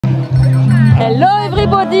Hello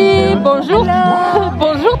everybody, bonjour.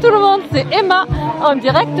 Bonjour tout le monde, c'est Emma en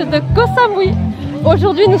direct de Ko Samui.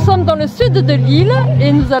 Aujourd'hui nous sommes dans le sud de l'île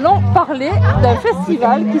et nous allons parler d'un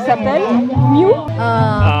festival qui s'appelle Mui.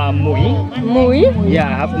 Mui.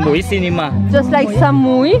 Yeah, Mui Cinema. Just like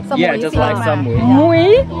Samui. Yeah, just like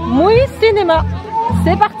Samui. Mui Cinema.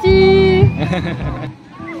 C'est parti.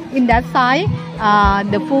 In that side,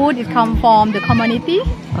 the food it come from the community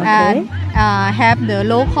and have the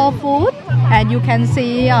local food, and you can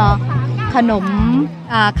see ขน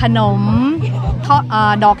ม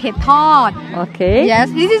ดอกเห็ดทอด. Okay. Yes,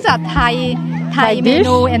 this is a Thai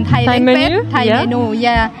menu and Thai menu. Thai menu,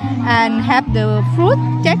 yeah. And have the fruit,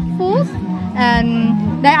 jackfruit, and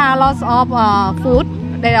there are lots of food.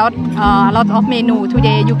 There are lots of menu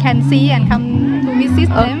today. You can see and come to visit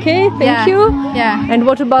them. Okay, thank you. Yeah. And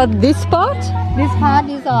what about this part? This part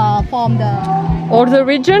is from the Or the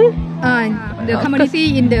region? The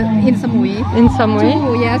community in Samui. In Samui.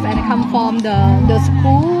 Too, yes, and come from the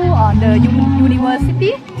school or the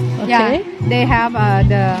university. Okay. Yeah, they have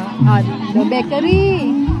the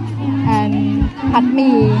bakery and pad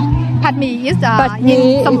mee. Pad mee is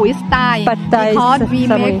in Samui style because we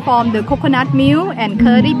make from the coconut milk and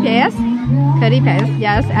curry paste.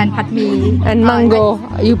 Yes, and pad mee. And mango.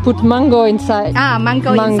 You put mango inside.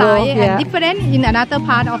 Mango inside, yeah. and different in another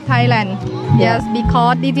part of Thailand. Yes,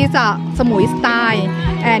 because this is a Samui style,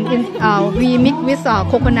 and we mix with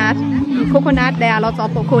coconut. Coconut, there are lots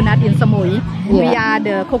of coconut in Samui. Yeah. We are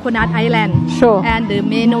the coconut island. Sure. And the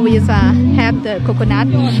menu is have the coconut.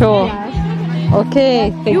 Sure. Yes.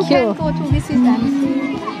 Okay, thank you. You can go to visit and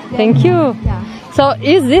see. Thank you. Yeah. So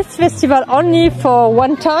is this festival only for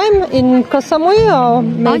one time in Ko Samui or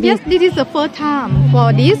maybe? Yes, this is the first time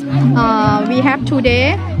for this. We have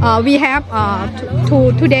today. We have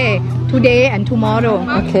today and tomorrow.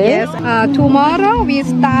 Okay. Yes. Tomorrow we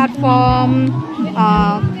start from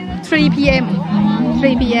 3 p.m.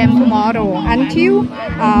 3 p.m. tomorrow until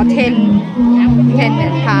 10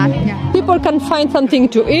 past. Yeah. People can find something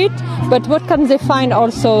to eat, but what can they find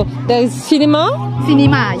also? There is cinema?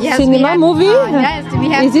 Cinema, yes. Cinema movie? Yes, we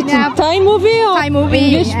have. Is it a Thai movie or Thai movie?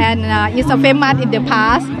 English? And it's a famous in the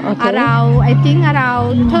past. Okay. I think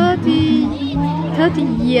around 30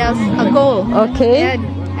 years ago. Okay. Yeah,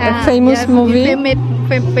 A famous movie?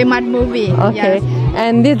 Famous movie. Okay. Yes.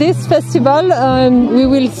 And this festival, we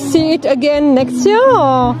will see it again next year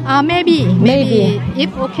or? Maybe.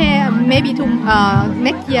 If okay, maybe to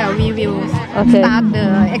next year we will start the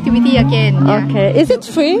activity again. Yeah. Okay. Is it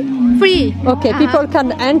free? Free. Okay. People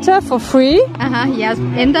can enter for free? Yes,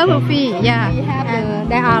 enter for free. Yeah.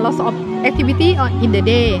 There are lots of activity in the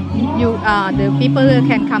day. The people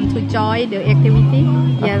can come to join the activity.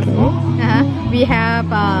 Yes. Okay. We have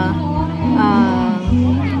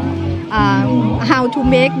how to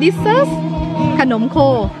make dishes. ขนมโค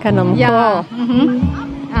ขนมโค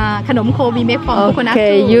ขนมโค we make from coconut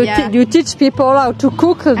Okay, too. you teach people how to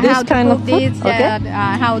cook this kind of food? Okay.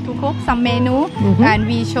 How to cook some menu and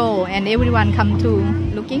we show and everyone come to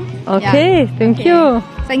looking. Okay, thank you.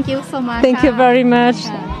 Thank you so much. Thank you very much.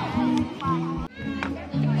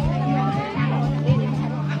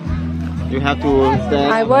 You have to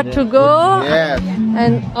stand. I want to go. Yes.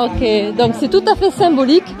 And, ok, donc c'est tout à fait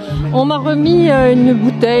symbolique. On m'a remis une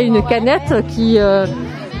bouteille, une canette qui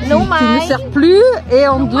ne sert plus et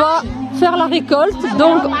on doit faire la récolte.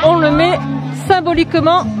 Donc on le met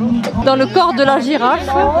symboliquement dans le corps de la girafe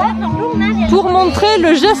pour montrer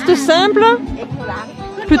le geste simple.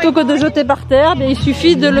 Plutôt que de jeter par terre, il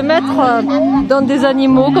suffit de le mettre dans des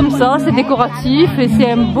animaux comme ça. C'est décoratif et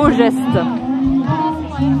c'est un beau geste.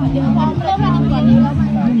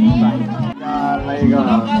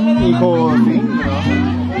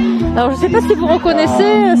 Alors je ne sais pas si vous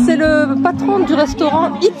reconnaissez, c'est le patron du restaurant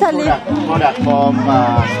italien.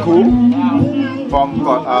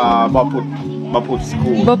 Boput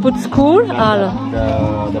School.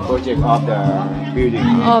 The project of the building.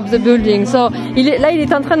 Of the building. So, il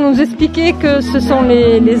est en train de nous expliquer que ce sont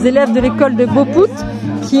les élèves de l'école de Boput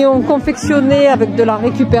qui ont confectionné avec de la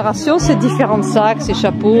récupération ces différents sacs, ces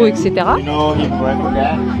chapeaux, etc. You know him, right?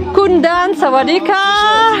 Kundan, Sawadika,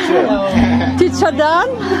 Teacher Dan.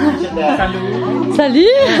 Salut.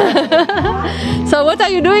 So what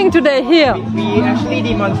are you doing today here? We actually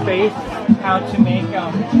demonstrate how to make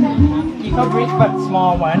eco brick, but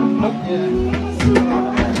small one. Look.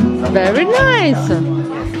 Very nice.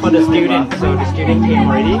 For the students, so the student came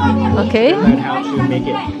ready. Okay. Learn how to make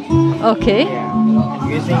it. Okay. Yeah.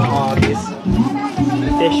 Using all this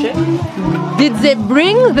dishes. Did they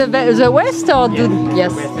bring the waste or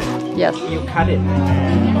yes? Yes. You cut it.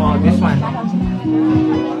 Or this one.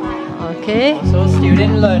 Okay. So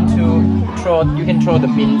students learn to throw. You can throw the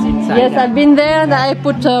bins inside. Yes, I've been there and I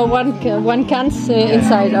put one cans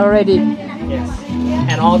inside already. Yes.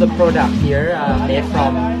 And all the product here are made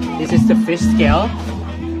from. This is the fish scale.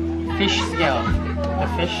 Fish scale. The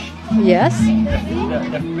fish. Yes.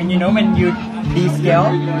 When you know when you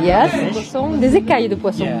descale. Yes. The fish. Des écailles de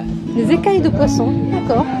poisson. Yeah. Des écailles de poisson.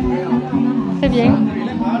 D'accord. Très bien.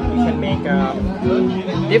 You can make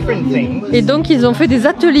different things. Et donc ils ont fait des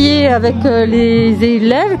ateliers avec les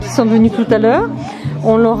élèves qui sont venus tout à l'heure.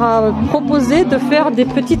 On leur a proposé de faire des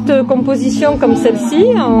petites compositions comme celle-ci.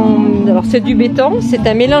 Alors c'est du béton, c'est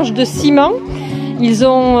un mélange de ciment. Ils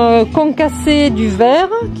ont concassé du verre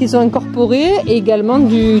qu'ils ont incorporé et également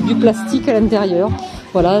du plastique à l'intérieur.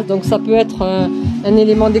 Voilà, donc ça peut être un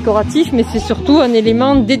élément décoratif, mais c'est surtout un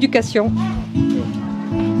élément d'éducation.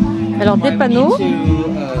 Alors des panneaux.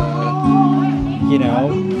 You know,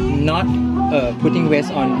 not putting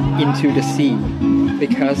waste into the sea,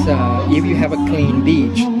 because if you have a clean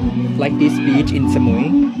beach, like this beach in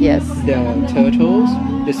Samui, Yes. the turtles,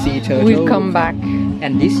 the sea turtles, Will come back.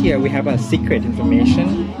 And this year we have a secret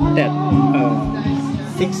information that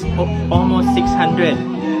almost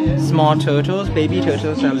 600 small turtles, baby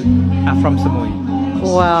turtles, are from Samui.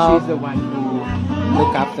 Wow. She's the one who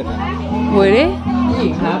look after them. Really?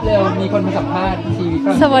 ครับเร็วมีคนมาสัมภาษณ์ทีวีฝ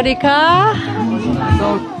รั่ง Sawadika. So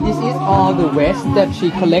this is all the waste that she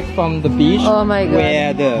collect from the beach. Oh my God.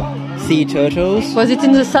 Where the sea turtles. Was it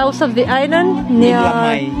in the south of the island near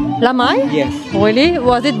Lamai. Lamai? Yes. Really?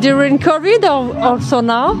 Was it during COVID or also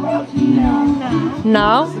now?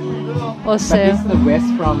 Now? But Also. it's the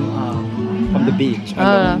waste from the beach.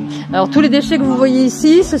 Voilà. Alors tous les déchets que vous voyez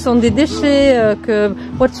ici, ce sont des déchets que.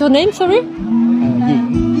 What's your name, sorry?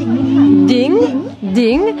 Ding.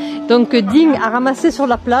 Ding. Donc Ding a ramassé sur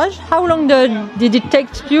la plage. How long did it take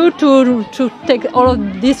you to take all of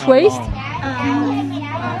this waste?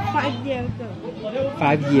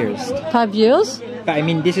 5 years. 5 years. But I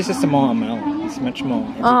mean, this is a small amount. It's much more.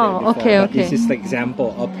 Oh, okay, But okay. This is the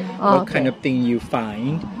example of what kind of thing you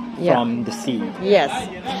find from the sea. Yes.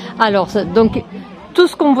 Alors, donc, tout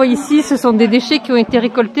ce qu'on voit ici, ce sont des déchets qui ont été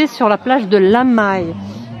récoltés sur la plage de Lamai.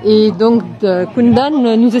 Et donc,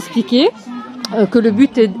 Kundan nous expliquait que le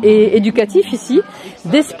but est éducatif ici,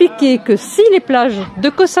 d'expliquer que si les plages de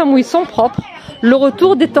Ko Samui sont propres, le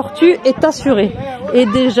retour des tortues est assuré. Et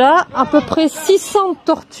déjà, à peu près 600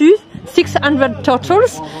 tortues, 600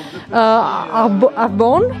 turtles are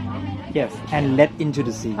born. Yes, and let into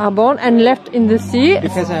the sea. Are born and left in the sea.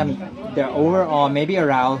 Because they're overall maybe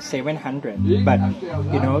around 700, but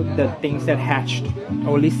you know the things that hatched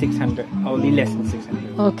only 600, only less than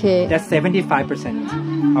 600. Okay. That's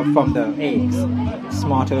 75% from the eggs.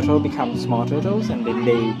 Small turtle become small turtles, and then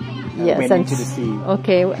they went into the sea.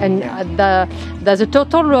 Okay, and does the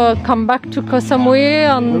turtle come back to Ko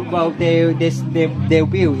Samui? Well, they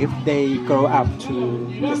will if they grow up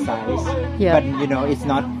to the size. Yeah. But you know, it's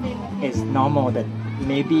normal that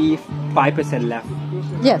maybe 5% left.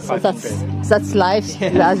 Yes, so that's life,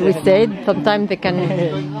 as we said. Sometimes they can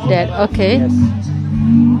dead. Okay. Yes.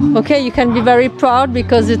 Okay, you can be very proud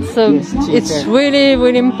because it's really,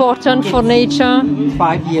 really important for nature.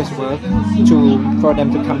 5 years work for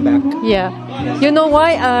them to come back. Yeah. You know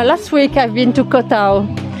why? Last week I've been to Koh Tao.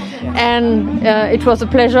 And it was a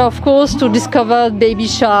pleasure, of course, to discover baby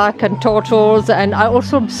shark and turtles, and I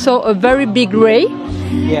also saw a very big ray.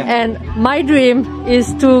 Yeah. And my dream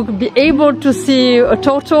is to be able to see a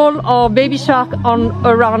turtle or baby shark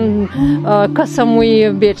around Ko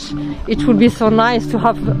Samui beach. It would be so nice to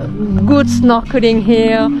have good snorkeling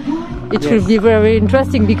here. It will be very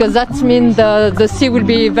interesting because that means the sea will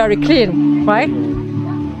be very clean, right?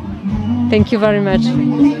 Thank you very much.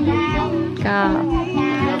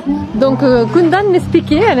 Donc Kundan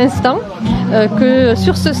m'expliquait à l'instant que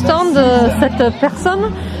sur ce stand, cette personne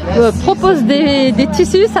propose des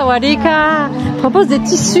tissus, Sawadika, propose des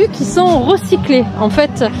tissus qui sont recyclés. En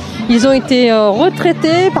fait, ils ont été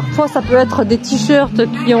retraités. Parfois, ça peut être des t-shirts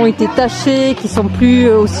qui ont été tachés, qui sont plus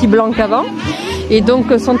aussi blancs qu'avant. Et donc,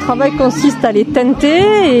 son travail consiste à les teinter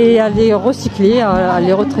et à les recycler, à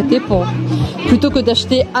les retraiter plutôt que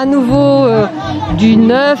d'acheter à nouveau du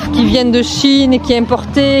neuf qui vient de Chine et qui est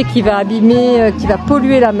importé, qui va abîmer, qui va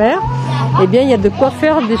polluer la mer. Eh bien, il y a de quoi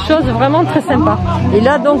faire des choses vraiment très sympas. Et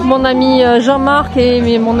là, donc, mon ami Jean-Marc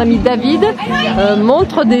et mon ami David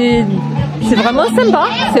montrent des... C'est vraiment sympa,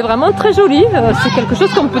 c'est vraiment très joli. C'est quelque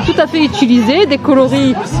chose qu'on peut tout à fait utiliser, des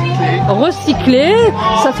coloris recyclés.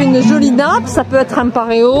 Ça fait une jolie nappe, ça peut être un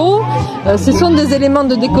paréo. Ce sont des éléments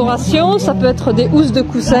de décoration, ça peut être des housses de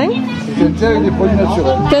coussins. Teinté avec des produits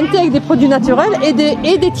naturels. Teinté avec des produits naturels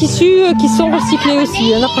et des tissus qui sont recyclés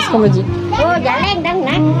aussi, d'après ce qu'on me dit.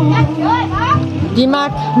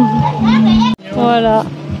 Dimac. Voilà.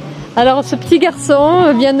 Alors ce petit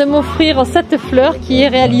garçon vient de m'offrir cette fleur qui est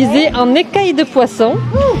réalisée en écailles de poisson.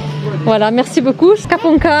 Voilà, merci beaucoup.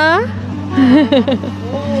 Kaponka.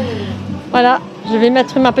 Voilà, je vais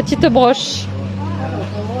mettre ma petite broche.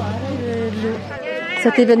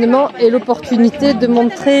 Cet événement est l'opportunité de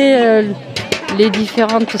montrer les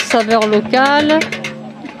différentes saveurs locales.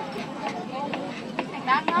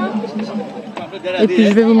 Et puis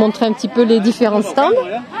je vais vous montrer un petit peu les différents stands.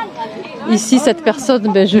 Ici, cette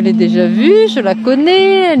personne, ben, je l'ai déjà vue, je la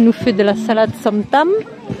connais. Elle nous fait de la salade somtam.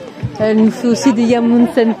 Elle nous fait aussi des yamun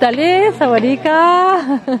sentale, sawadika.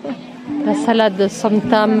 La salade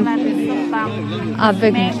somtam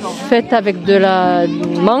faite avec de la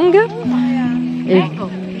mangue. Et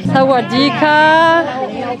sawadika.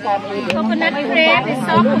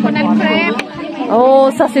 Oh,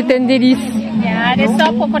 ça c'est un délice. Yeah, they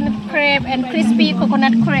serve coconut crepe and crispy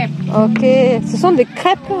coconut crepe. Ok, ce sont des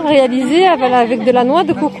crêpes réalisées avec de la noix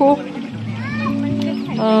de coco.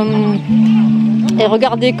 Et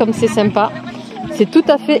regardez comme c'est sympa. C'est tout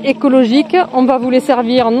à fait écologique. On va vous les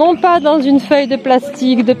servir non pas dans une feuille de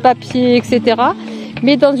plastique, de papier, etc.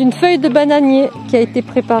 mais dans une feuille de bananier qui a été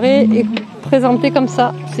préparée et présentée comme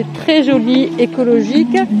ça. C'est très joli,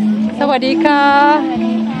 écologique. Sawadika.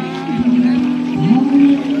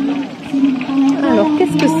 Alors,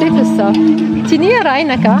 qu'est-ce que c'est que ça? Tini arai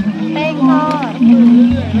naka?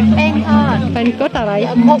 Pancot arai.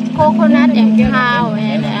 Coconut and cow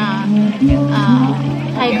and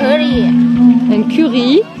Thai curry. Un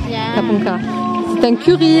curry. Yeah. Kapunka. C'est un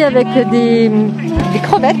curry avec des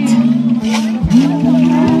crevettes.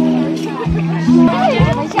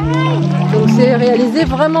 Donc c'est réalisé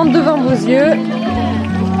vraiment devant vos yeux.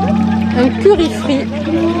 Un curry frit.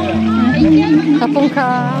 Kapunka.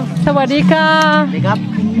 Sawadika.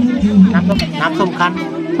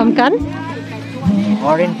 Somkan.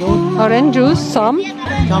 Orange juice. Som.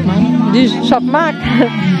 Du chopmak.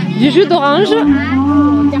 Du jus d'orange.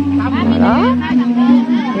 Voilà.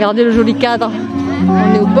 Regardez le joli cadre.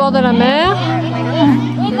 On est au bord de la mer.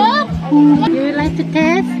 You like to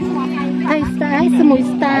taste Thai style, Samui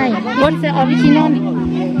style. What's the original?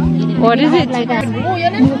 What is it? Like that.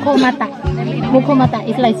 Mukomata. Mukomata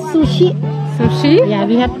is like sushi. Sushi. Yeah,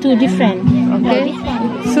 we have two different. Okay.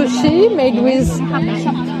 Sushi made with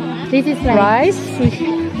This is like rice. sushi.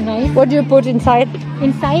 Rice. What do you put inside?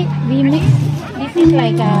 Inside we mix. This is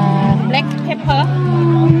like black pepper.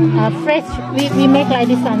 Fresh. We make like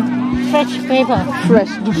this one. Fresh pepper.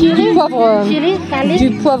 Fresh. Du poivre. Chili, garlic.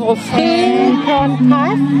 Du poivre frais. And prawn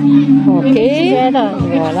paste. Ok. Together.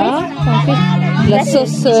 Voilà. La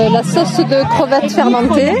sauce de crevettes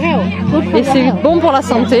fermentées. Et c'est bon pour la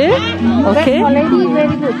santé. Ok. For lady,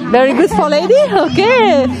 very good. Very good for lady. Ok.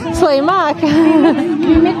 Soimak.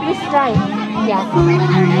 We make this dry. Yeah.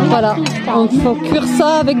 Voilà. On faut cuire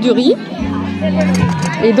ça avec du riz.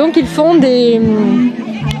 Et donc ils font des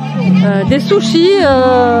sushis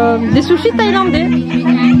thaïlandais.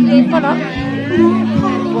 Voilà.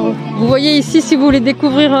 Bon, vous voyez ici, si vous voulez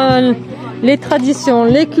découvrir les traditions,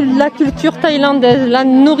 la culture thaïlandaise, la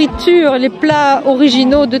nourriture, les plats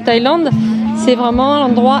originaux de Thaïlande, c'est vraiment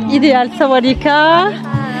l'endroit idéal. Sawadika.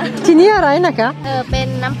 Tini arai naka?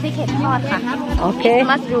 Ok.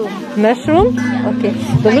 Mushroom. Ok.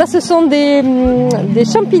 Donc là, ce sont des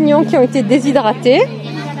champignons qui ont été déshydratés.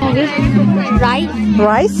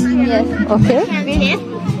 Rice. Yes. Okay. Yes.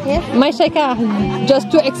 My Shaika, just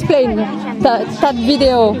to explain that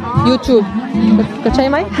video YouTube. Kacay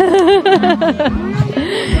mai?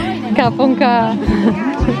 Kapunka.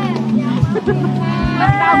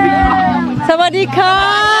 Sawadika.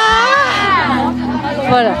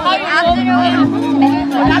 Voilà.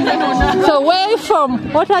 So where are you from?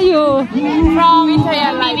 What are you? From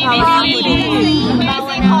Thailand.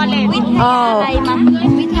 Oh.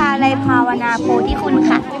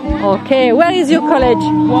 Okay. Where is your college?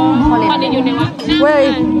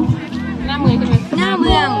 Where?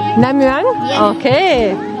 Namuang?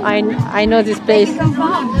 Okay. I know this place.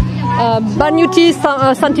 Banyuti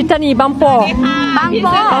Santitani Bampo.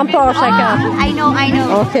 Bampo Shaka. I know.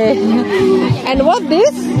 Okay. And what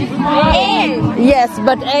this? Egg. Yes,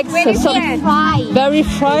 but eggs. Very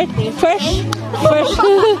fried. Fresh. Very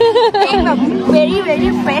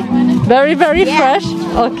fresh. Very fresh.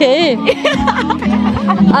 Okay.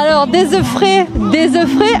 Alors, des œufs frais,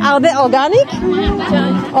 are they organic?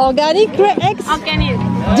 Organic eggs? Organic.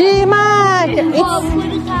 Dimak!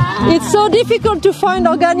 It's so difficult to find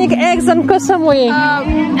organic eggs on Koh Samui.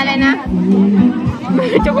 Alena.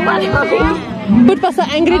 พูดภาษา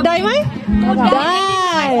อังกฤษได้ไหม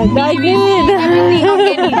ได้นิด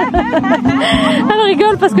Elle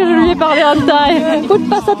rigole parce que je lui ai parlé en thaï. พูด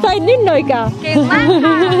ภาษาไทยนิดหน่อยค่ะ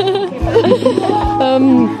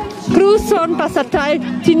ครูสอนภาษาไทย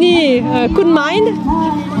ที่นี่คุณไมน์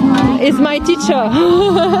is my teacher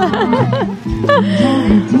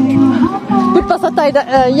พูดภาษาไทย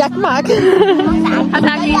ยากมากภาษ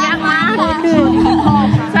าจีนยากมาก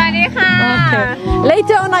สวัสดีค่ะ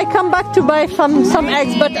Later on I come back to buy some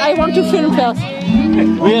eggs but I want to film first.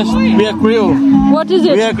 We are grill. What is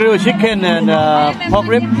it? We are grill chicken and pork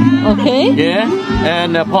rib. Okay. Yeah,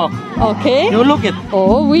 and pork. Okay. You look it.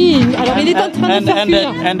 Oh oui. Alors il est en train de faire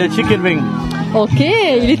cuire. And the chicken wing. Ok,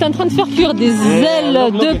 il est en train de faire cuire des ailes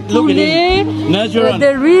de poulet,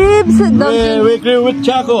 des ribs. We grill with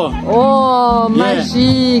charcoal. Oh,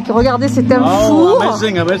 magique. Regardez, c'est un four.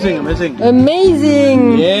 Amazing. Amazing.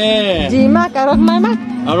 Yeah. Jimak, alors mamak.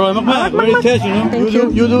 อร่อยมากๆ very tasty, you know.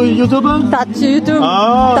 You do YouTuber? Start YouTube.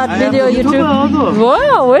 Start I video am YouTube. also.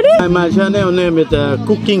 Wow, really? My channel name is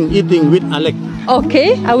Cooking Eating with Alex. Ok,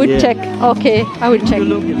 I will check. Ok, I will check.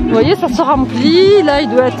 Vous voyez, ça se remplit. Là, il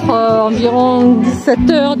doit être environ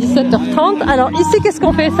 17h, 17h30. Alors ici, qu'est-ce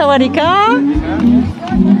qu'on fait, Sawadika?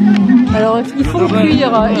 Alors, il faut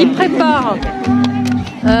cuire. Il prépare.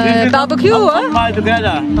 Barbecue, hein?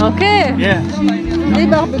 Ok. Yeah. Des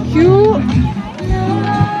barbecues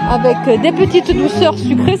avec des petites douceurs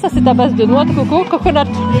sucrées. Ça, c'est à base de noix de coco,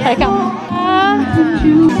 coconut.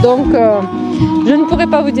 Donc, je ne pourrais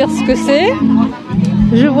pas vous dire ce que c'est.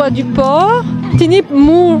 Je vois du porc. Tinip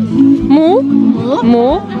mou.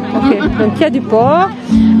 Ok, donc il y a du porc.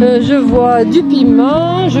 Je vois du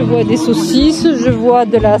piment. Je vois des saucisses. Je vois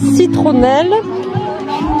de la citronnelle.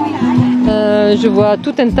 Je vois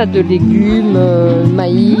tout un tas de légumes,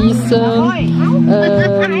 maïs,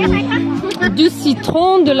 du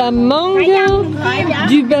citron, de la mangue,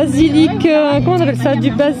 du basilic, comment on appelle ça?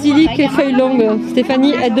 Du basilic et feuilles longues.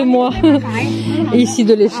 Stéphanie, aide-moi. Et ici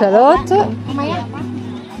de l'échalote.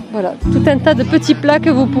 Voilà, tout un tas de petits plats que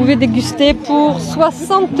vous pouvez déguster pour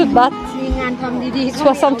 60 bahts.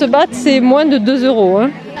 60 bahts, c'est moins de 2 euros. Hein.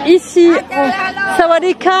 Ici,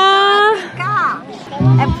 Sawadika.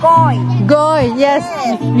 Goy, yes.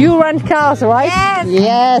 You rent cars, right?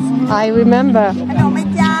 Yes, I remember.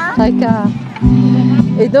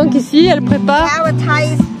 Et donc ici, elle prépare.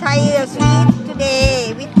 Thai sweet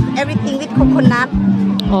today with everything with coconut.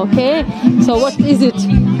 Okay. So what is it?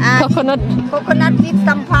 Coconut. Coconut with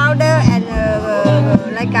some powder and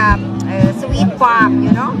like a sweet farm,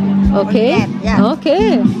 you know. Okay. Yeah.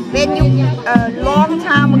 Okay. When you long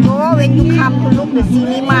time ago, when you come to look the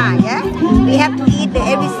cinema, yeah, we have to eat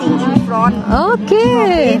everything in front.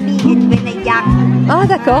 Okay. When a young. Ah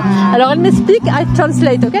d'accord. Alors elle m'explique, I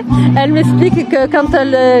translate, ok. Elle m'explique que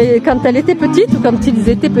quand elle était petite ou quand ils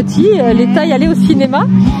étaient petits, les Thaïs allaient au cinéma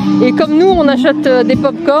et comme nous on achète des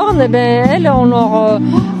pop-corn, et ben elle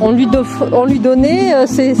on lui donnait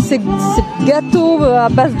ces gâteaux à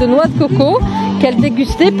base de noix de coco qu'elle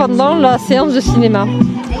dégustait pendant la séance de cinéma.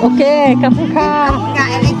 Ok, Kapuka.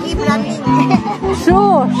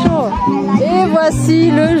 Chaud. Et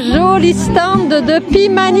voici le joli stand de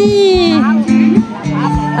Pimani.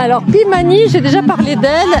 Alors Pimani, j'ai déjà parlé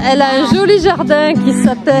d'elle, elle a un joli jardin qui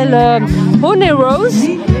s'appelle Honey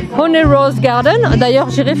Rose Garden. D'ailleurs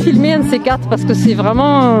j'irai filmer un de ces quatre parce que c'est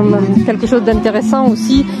vraiment quelque chose d'intéressant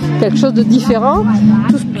aussi, quelque chose de différent.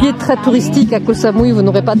 Tout ce qui est très touristique à Ko Samui, vous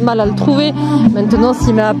n'aurez pas de mal à le trouver. Maintenant,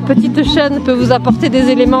 si ma petite chaîne peut vous apporter des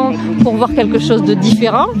éléments pour voir quelque chose de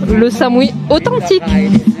différent, le Samui authentique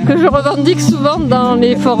que je revendique souvent dans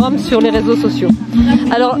les forums sur les réseaux sociaux.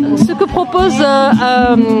 Alors ce que propose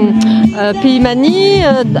Pimani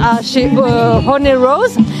chez Honey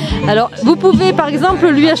Rose, alors vous pouvez par exemple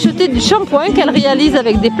lui acheter du shampoing qu'elle réalise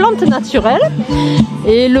avec des plantes naturelles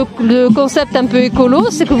et le concept un peu écolo,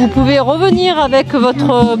 c'est que vous pouvez revenir avec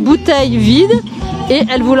votre bouteille vide et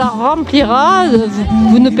elle vous la remplira,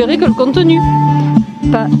 vous ne paierez que le contenu,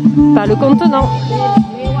 pas le contenant.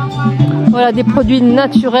 Voilà, des produits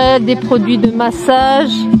naturels, des produits de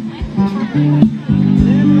massage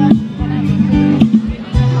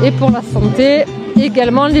et pour la santé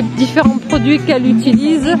également les différents produits qu'elle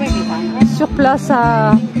utilise sur place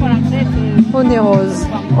à Honey Rose.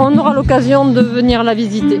 On aura l'occasion de venir la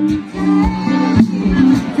visiter.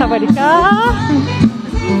 Ça va les cas.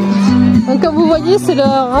 Donc comme vous voyez, c'est le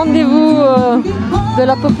rendez-vous de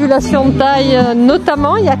la population thaï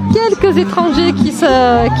notamment. Il y a quelques étrangers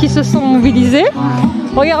qui se sont mobilisés.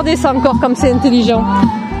 Regardez ça encore comme c'est intelligent.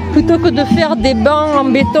 plutôt que de faire des bancs en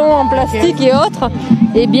béton, en plastique et autres.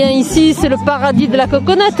 Et bien ici c'est le paradis de la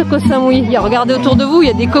coconut, Ko Samui. Regardez autour de vous, il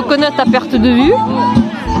y a des coconuts à perte de vue.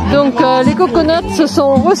 Donc les coconuts se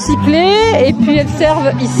sont recyclés et puis elles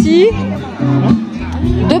servent ici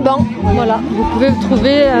de bancs. Voilà, vous pouvez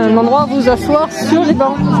trouver un endroit où vous asseoir sur les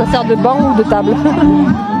bancs. Ça sert de banc ou de table.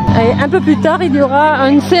 Et un peu plus tard, il y aura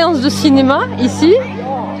une séance de cinéma ici.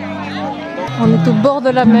 On est au bord de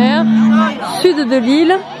la mer, sud de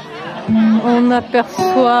l'île. On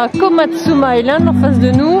aperçoit Koh Samui Island en face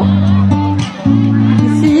de nous.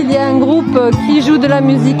 Ici, il y a un groupe qui joue de la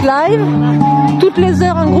musique live. Toutes les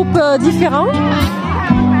heures, un groupe différent.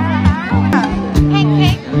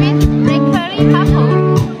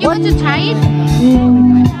 You want to try it?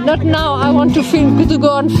 Not now. I want to film. To go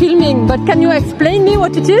on filming. But can you explain me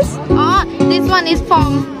what it is? Oh, this one is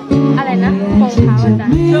from อะไรนะ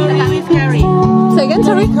curry. Say again,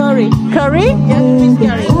 sorry. Curry. Curry? Yes, with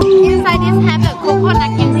curry. Inside this have the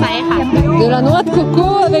coconut inside ค่ะ De la noix de coco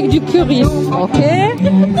avec du curry. Ok.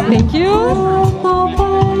 Thank you.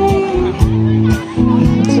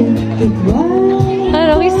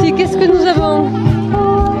 Alors ici, qu'est-ce que nous avons?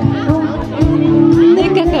 Des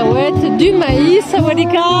cacahuètes, du maïs,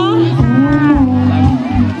 sawadika.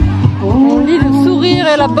 On lit le sourire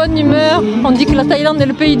et la bonne humeur. On dit que la Thaïlande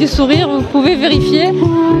est le pays du sourire. Vous pouvez vérifier.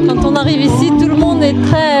 Quand on arrive ici, tout le monde est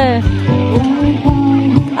très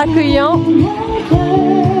accueillant.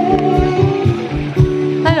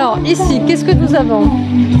 Alors ici, qu'est-ce que nous avons?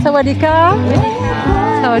 Sawadika.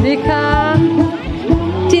 Sawadika.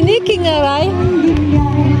 Tini king arai.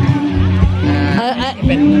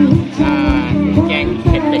 แกง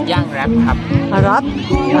เห็ดเป็ดย่างแรปครับ Rap.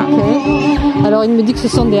 Ok. Alors il me dit que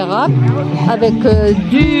ce sont des wraps avec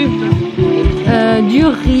du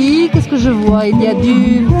riz. Qu'est-ce que je vois? Il y a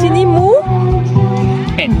du tini mou.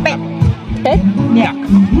 เป็ดครับ Pet.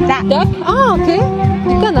 ดัก Duck. Ah ok.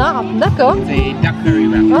 Du canard. D'accord. c'est duck curry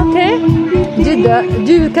wrap Ok.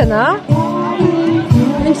 Du canard.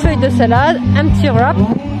 Une feuille de salade. Un petit wrap.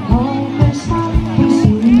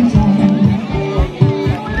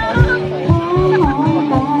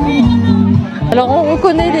 Alors on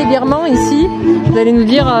connaît les birmans ici. Vous allez nous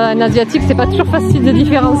dire, un asiatique, c'est pas toujours facile de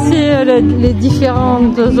différencier les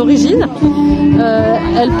différentes origines.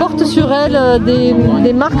 Elle porte sur elle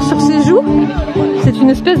des marques sur ses joues. C'est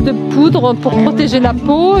une espèce de poudre pour protéger la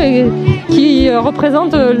peau et qui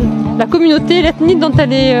représente la communauté, l'ethnie dont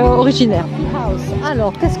elle est originaire.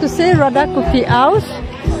 Alors, qu'est-ce que c'est? Radha Coffee House.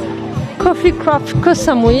 Coffee Craft Ko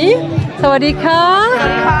Samui. Sawadika.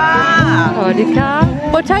 Sawadika.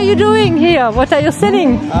 What are you doing here? What are you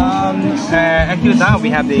selling? Actually now we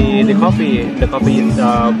have the coffee. The coffee is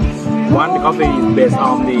the coffee is based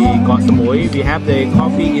on the Ko Samui. We have the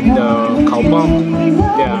coffee in the Khao Bom.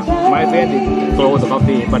 Yeah, my friend is grow the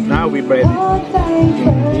coffee, but now we blend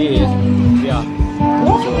in this. Yeah.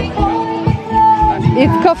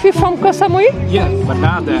 It's coffee from Ko Samui? Yes, but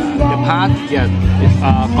now the part yes is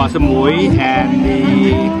Ko Samui and the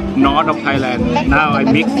north of Thailand. Now I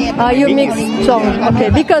mix. You mix some. Okay,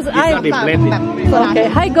 because I blended. Okay,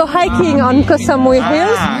 I go hiking on Ko Samui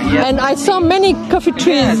hills, yes. and I saw many coffee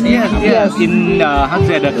trees. Yes. In how to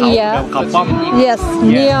say the Khao Bom. Yes,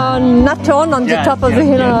 near Naton on the top of the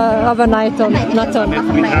hill of a Naton.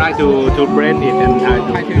 We try to blend it and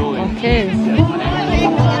try to do it. Okay.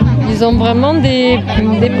 Ils ont vraiment des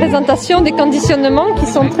présentations, des conditionnements qui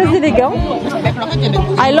sont très élégants.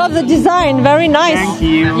 I love the design, very nice. Thank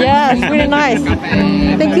you. Yes, really nice.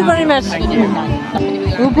 Thank you very much.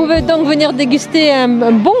 Vous pouvez donc venir déguster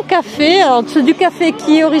un bon café. Alors c'est du café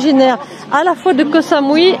qui est originaire à la fois de Ko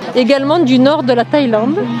Samui, également du nord de la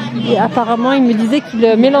Thaïlande. Et apparemment, il me disait qu'il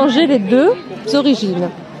mélangeait les deux origines.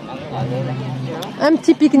 Un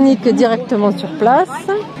petit pique-nique directement sur place,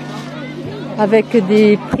 avec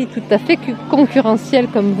des prix tout à fait concurrentiels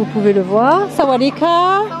comme vous pouvez le voir.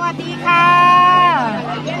 Sawadika.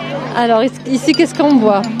 Alors ici, qu'est-ce qu'on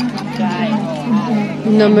voit?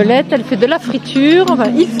 Une omelette, elle fait de la friture, enfin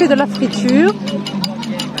il fait de la friture.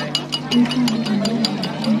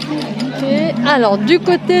 Okay. Alors du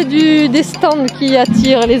côté des stands qui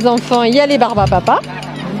attirent les enfants, il y a les barbes à papa.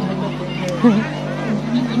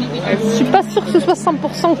 Je suis pas sûre que ce soit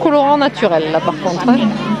 100% colorant naturel là par contre. Hein.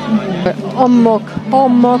 Homok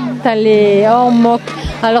talé, homok.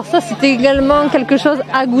 Alors ça c'était également quelque chose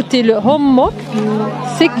à goûter. Le homok,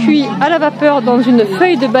 c'est cuit à la vapeur dans une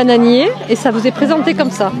feuille de bananier et ça vous est présenté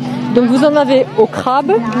comme ça. Donc vous en avez au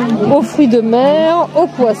crabe, aux fruits de mer, aux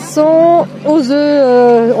poissons, aux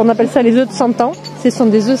œufs, on appelle ça les œufs de 100 ans. Ce sont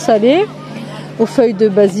des œufs salés, aux feuilles de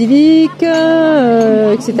basilic,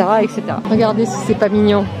 etc., etc. Regardez si c'est pas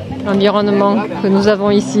mignon. l'environnement que nous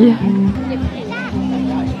avons ici.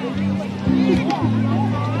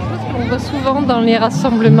 On voit souvent dans les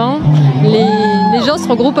rassemblements, les gens se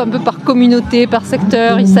regroupent un peu par communauté, par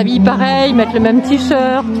secteur, ils s'habillent pareil, ils mettent le même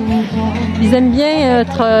t-shirt. Ils aiment bien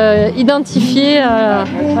être identifiés à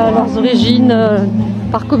leurs origines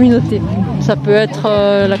par communauté. Ça peut être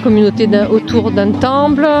la communauté autour d'un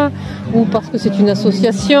temple ou parce que c'est une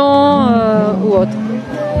association ou autre.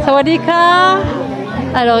 Sawadika.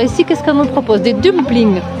 Alors ici, qu'est-ce qu'on nous propose? Des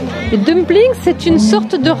dumplings. Les dumplings, c'est une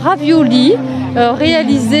sorte de ravioli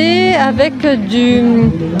réalisé avec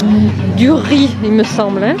du riz, il me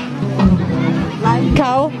semble. Hein?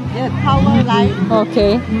 Cow. Ok.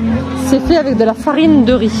 C'est fait avec de la farine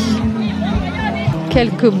de riz.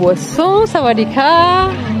 Quelques boissons. Sawadika.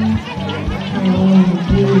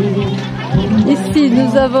 Ici,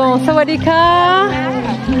 nous avons Sawadika.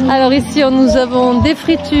 Alors ici, nous avons des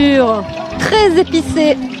fritures très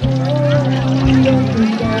épicées.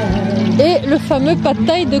 Et le fameux pad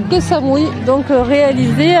thai de Ko Samui, donc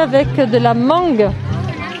réalisé avec de la mangue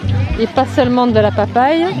et pas seulement de la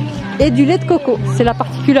papaye et du lait de coco. C'est la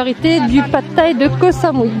particularité du pad thai de Ko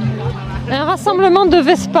Samui. Un rassemblement de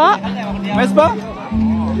Vespa. Vespa?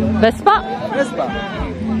 Vespa. Vespa.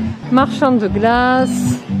 Marchand de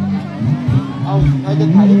glace.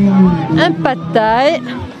 Un pad thai.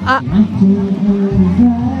 Ah.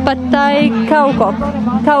 Pad thai Kaoko.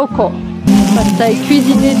 Kaoko. Pad thai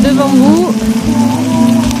cuisiné devant vous.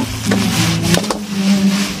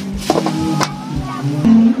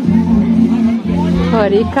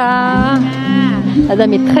 Voilà. La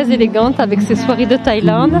dame est très élégante avec ses soirées de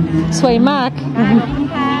Thaïlande. Soirée Mac.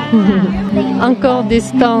 Encore des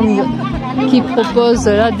stands qui proposent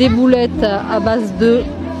là, des boulettes à base de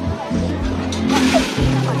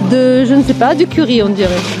je ne sais pas, du curry on dirait.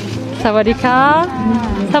 Sawadika.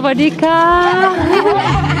 Sawadika.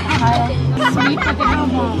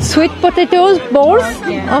 Sweet potatoes balls.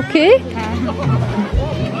 Ok.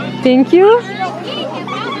 Thank you.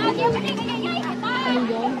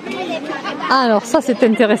 Alors ça c'est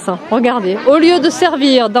intéressant. Regardez. Au lieu de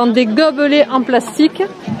servir dans des gobelets en plastique,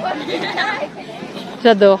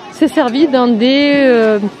 j'adore. C'est servi dans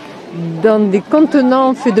des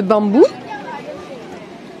contenants faits de bambou.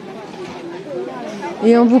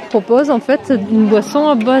 Et on vous propose en fait une boisson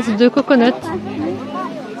à base de coconut,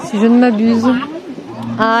 si je ne m'abuse.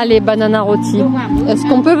 Ah, les banana rôtis. Est-ce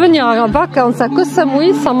qu'on peut venir en vacances à Ko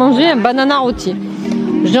Samui sans manger un banana rôti?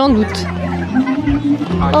 J'en doute.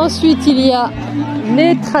 Ensuite, il y a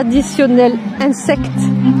les traditionnels insectes.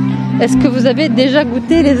 Est-ce que vous avez déjà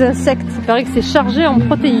goûté les insectes? Il paraît que c'est chargé en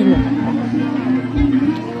protéines.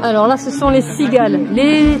 Alors là, ce sont les cigales.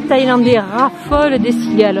 Les Thaïlandais raffolent des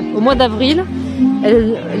cigales. Au mois d'avril,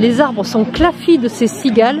 les arbres sont clafis de ces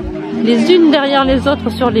cigales, les unes derrière les autres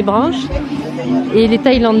sur les branches. Et les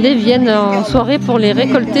Thaïlandais viennent en soirée pour les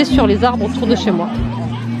récolter sur les arbres autour de chez moi.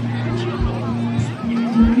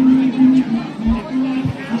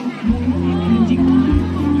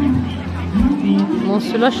 Bon,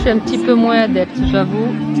 ceux-là, je suis un petit peu moins adepte, j'avoue.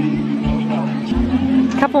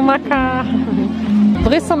 Kapomaka.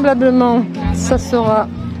 Vraisemblablement, ça sera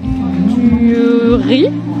du riz.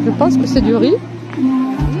 Je pense que c'est du riz.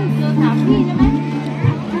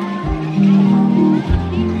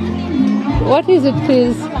 What is it,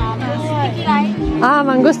 please? Ah,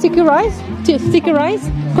 mango sticky rice? Sticky rice?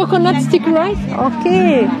 Coconut sticky rice? Ok,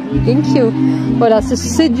 thank you. Voilà,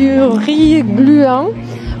 c'est du riz gluant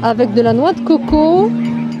avec de la noix de coco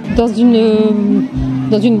dans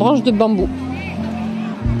une branche de bambou.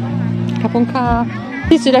 Kaponka.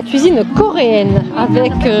 C'est la cuisine coréenne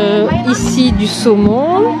avec ici du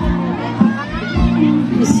saumon.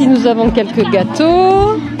 Ici nous avons quelques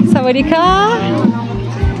gâteaux. Sawadika.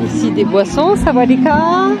 Ici des boissons.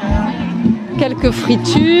 Sawadika. Quelques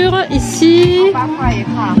fritures ici.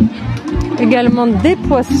 Également des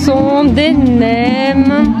poissons, des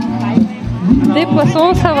nems. Des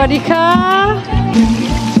poissons. Sawadika.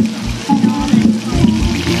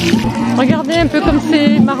 Regardez un peu comme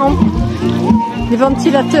c'est marrant. Des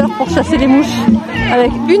ventilateurs pour chasser les mouches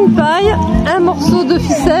avec une paille, un morceau de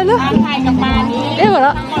ficelle et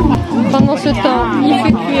voilà. Pendant ce temps, il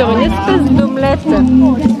fait cuire une espèce d'omelette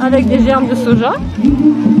avec des germes de soja.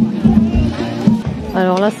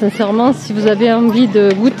 Alors là, sincèrement, si vous avez envie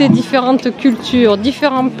de goûter différentes cultures,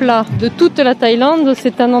 différents plats de toute la Thaïlande,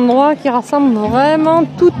 c'est un endroit qui rassemble vraiment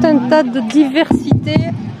tout un tas de diversité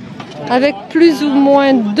avec plus ou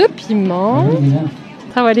moins de piments.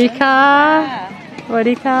 Sawadika.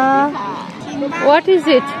 Sawadika. What is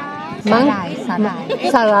it?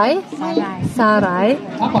 Sarai. Sarai.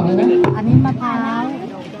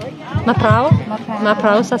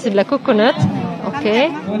 Maprao, ça c'est de la coconut. Ok.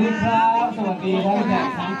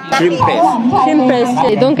 Shrimp paste.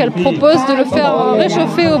 Et donc elle propose de le faire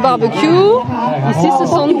réchauffer au barbecue. Ici ce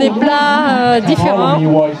sont des plats différents.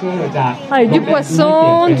 Avec du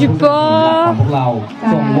poisson, du porc.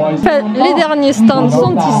 Enfin, les derniers stands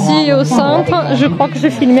sont ici au centre. Je crois que j'ai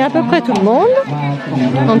filmé à peu près tout le monde.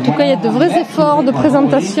 En tout cas, il y a de vrais efforts de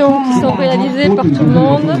présentation qui sont réalisés par tout le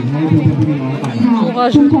monde pour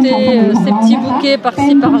ajouter ces petits bouquets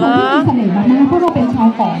par-ci par-là.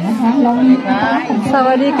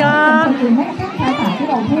 Sawadee ka.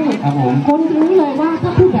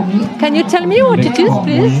 Can you tell me what it is,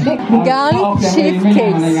 please? Garlic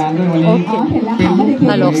cheesecake. Ok.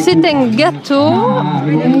 Alors, c'est un gâteau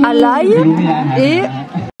à l'ail et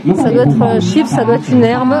ça doit être chips, ça doit être une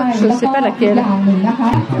herbe, je ne sais pas laquelle.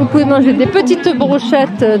 Vous pouvez manger des petites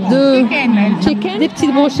brochettes de chicken, des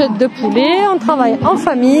petites brochettes de poulet. On travaille en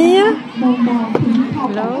famille.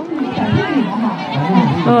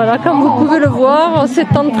 Voilà, comme vous pouvez le voir,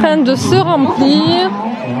 c'est en train de se remplir.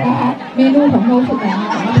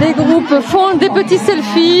 Les groupes font des petits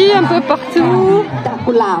selfies un peu partout.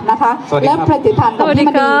 Sawadee ka. Sawadee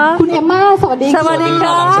ka.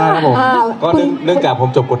 ก็เนื่องจากผม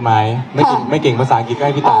จบกฎหมายไม่เก่งภาษาอังกฤษใกล้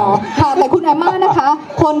พี่ตาค่ะแต่คุณแอมม่านะคะ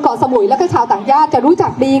คนเกาะสมุยและก็ชาวต่างชาติจะรู้จั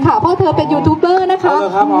กดีค่ะเพราะเธอเป็นยูทูบเบอร์นะคะ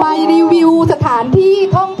มารีวิวสถานที่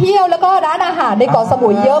ท่องเที่ยวแล้วก็ร้านอาหารในเกาะสมุ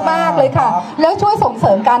ยเยอะมากเลยค่ะแล้วช่วยส่งเส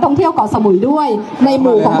ริมการท่องเที่ยวเกาะสมุยด้วยในห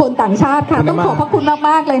มู่ของคนต่างชาติค่ะต้องขอบพระคุณม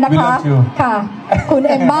ากๆเลยนะคะค่ะคุณ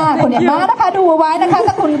เอมม่านะคะดูไว้นะคะ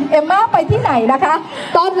ถ้าคุณเอมม่าไปที่ไหนนะคะ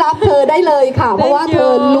ต้อนรับเธอได้เลยค่ะเพราะว่าเธ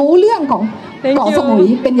อรู้เรื่องของเกาะสมุย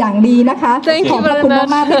เป็นอย่างดีนะคะขอบคุณ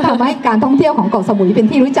มากๆที่ทำให้การท่องเที่ยวของเกาะสมุยเป็น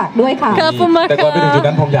ที่รู้จักด้วยค่ะแต่ก่อนไปถึงจุด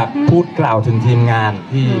นั้นผมอยากพูดกล่าวถึงทีมงาน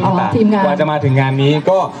ที่กว่าจะมาถึงงานนี้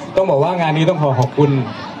ก็ต้องบอกว่างานนี้ต้องขอบคุณ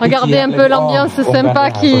Regardez un peu l'ambiance sympa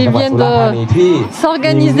qui vient de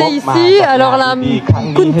s'organiser ici. Alors la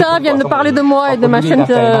Kunta vient de parler de moi et de ma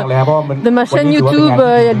chaîne YouTube.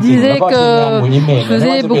 Elle disait que je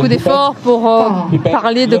faisais beaucoup d'efforts pour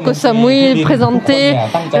parler de Ko Samui, présenter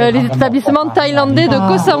les établissements thaïlandais de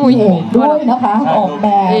Ko Samui. Voilà.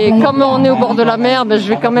 Et comme on est au bord de la mer, je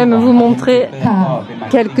vais quand même vous montrer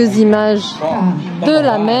quelques images de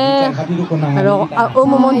la mer. Alors au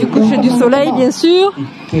moment du coucher du soleil, bien sûr.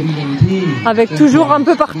 Avec toujours un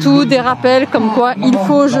peu partout des rappels comme quoi il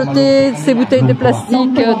faut jeter ces bouteilles de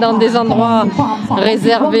plastique dans des endroits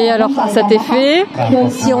réservés alors à cet effet.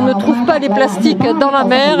 Si on ne trouve pas les plastiques dans la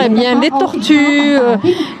mer, eh bien les tortues,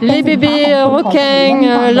 les bébés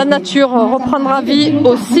requins, la nature reprendra vie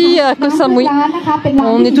aussi à Ko Samui.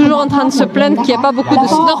 On est toujours en train de se plaindre qu'il n'y a pas beaucoup de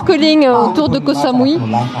snorkeling autour de Ko Samui.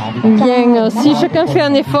 Bien, si chacun fait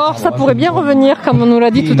un effort, ça pourrait bien revenir comme on nous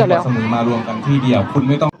l'a dit tout à l'heure.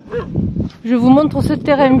 Je vous montre ce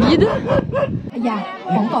terrain vide.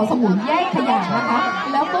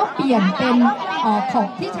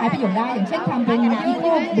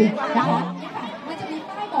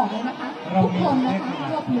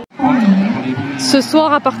 Ce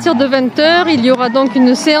soir à partir de 20h, il y aura donc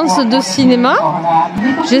une séance de cinéma.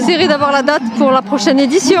 J'essaierai d'avoir la date pour la prochaine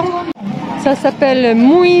édition. Ça s'appelle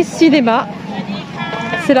Mui Cinéma.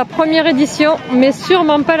 C'est la première édition, mais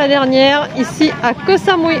sûrement pas la dernière, ici à Ko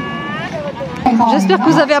Samui. J'espère que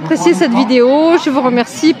vous avez apprécié cette vidéo. Je vous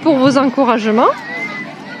remercie pour vos encouragements.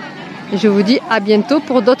 Et je vous dis à bientôt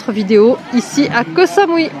pour d'autres vidéos ici à Ko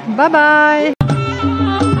Samui. Bye bye!